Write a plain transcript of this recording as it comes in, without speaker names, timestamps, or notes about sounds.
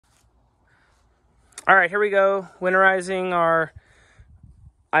All right, here we go. Winterizing our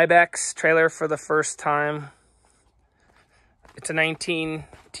IBEX trailer for the first time. It's a 19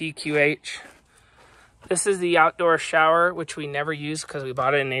 TQH. This is the outdoor shower, which we never use because we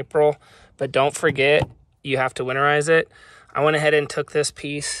bought it in April. But don't forget, you have to winterize it. I went ahead and took this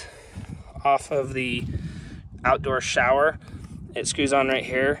piece off of the outdoor shower. It screws on right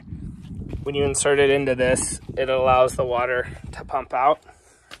here. When you insert it into this, it allows the water to pump out.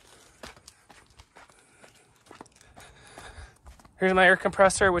 Here's my air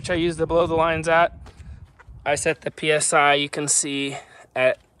compressor, which I use to blow the lines at. I set the PSI, you can see,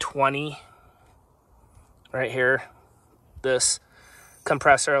 at 20 right here. This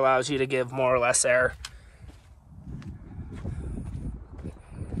compressor allows you to give more or less air.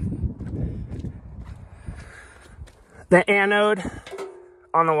 The anode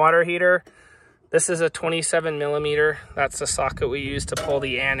on the water heater, this is a 27 millimeter. That's the socket we use to pull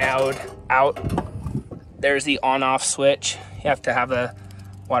the anode out. There's the on-off switch. You have to have the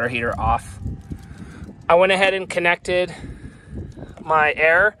water heater off. I went ahead and connected my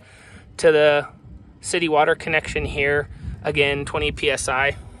air to the city water connection here. Again, 20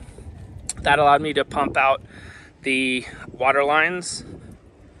 PSI. That allowed me to pump out the water lines.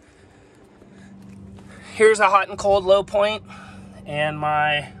 Here's a hot and cold low point and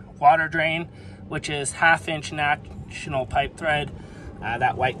my water drain, which is 1/2 inch national pipe thread.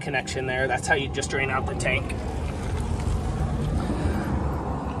 That white connection there, that's how you just drain out the tank.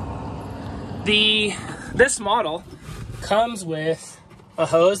 This model comes with a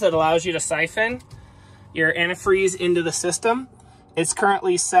hose that allows you to siphon your antifreeze into the system. It's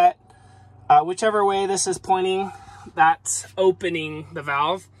currently set whichever way this is pointing, that's opening the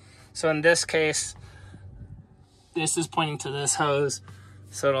valve. So in this case, this is pointing to this hose,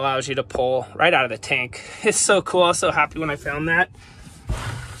 so it allows you to pull right out of the tank. It's so cool. I was so happy when I found that.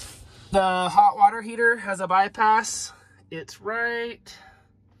 The hot water heater has a bypass. It's right,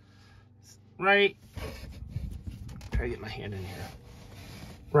 try to get my hand in here.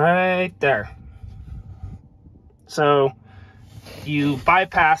 Right there. So you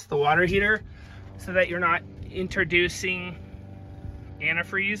bypass the water heater so that you're not introducing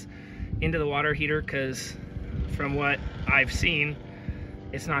antifreeze into the water heater, because from what I've seen,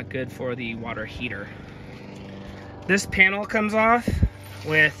 it's not good for the water heater. This panel comes off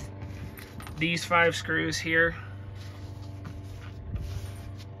with these 5 screws here.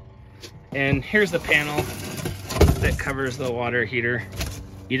 And here's the panel that covers the water heater.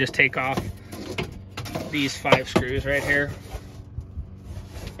 You just take off these 5 screws right here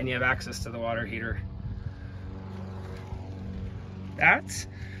and you have access to the water heater. That's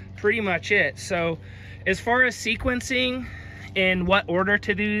pretty much it. So as far as sequencing and what order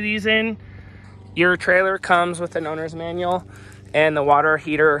to do these in, your trailer comes with an owner's manual, and the water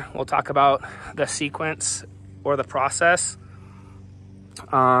heater will talk about the sequence or the process.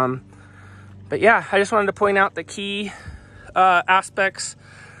 But yeah, I just wanted to point out the key aspects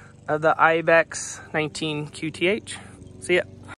of the IBEX 19 QTH. See ya.